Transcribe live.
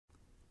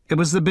It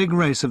was the big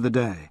race of the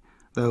day,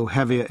 though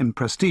heavier in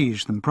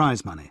prestige than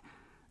prize money,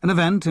 an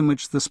event in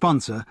which the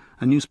sponsor,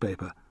 a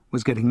newspaper,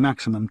 was getting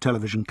maximum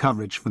television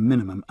coverage for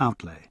minimum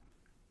outlay.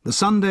 The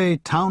Sunday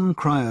Town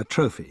Crier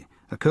Trophy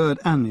occurred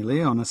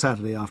annually on a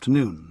Saturday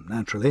afternoon,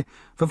 naturally,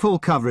 for full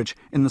coverage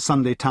in the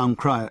Sunday Town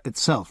Crier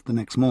itself the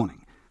next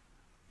morning,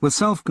 with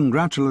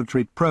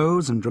self-congratulatory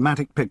prose and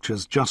dramatic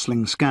pictures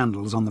jostling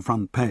scandals on the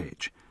front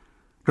page.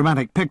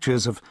 Dramatic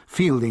pictures of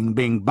Fielding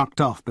being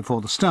bucked off before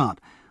the start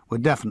were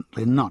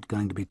definitely not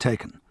going to be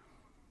taken.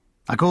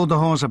 I called the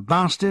horse a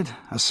bastard,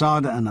 a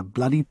sod, and a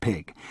bloody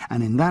pig,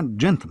 and in that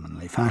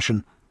gentlemanly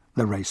fashion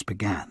the race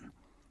began.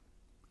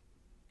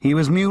 He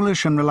was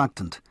mulish and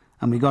reluctant,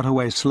 and we got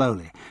away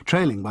slowly,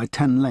 trailing by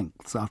 10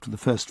 lengths after the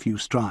first few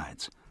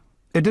strides.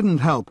 It didn't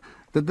help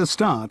that the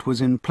start was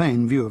in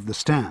plain view of the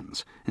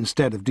stands,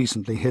 instead of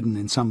decently hidden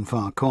in some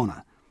far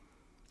corner.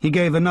 He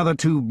gave another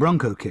 2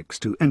 bronco kicks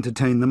to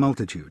entertain the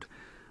multitude,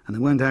 and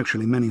there weren't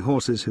actually many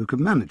horses who could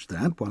manage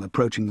that while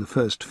approaching the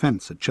first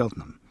fence at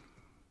Cheltenham.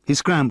 He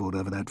scrambled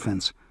over that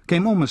fence,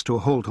 came almost to a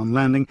halt on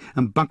landing,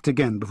 and bucked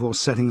again before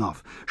setting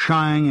off,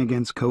 shying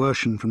against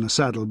coercion from the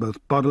saddle both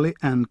bodily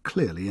and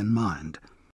clearly in mind.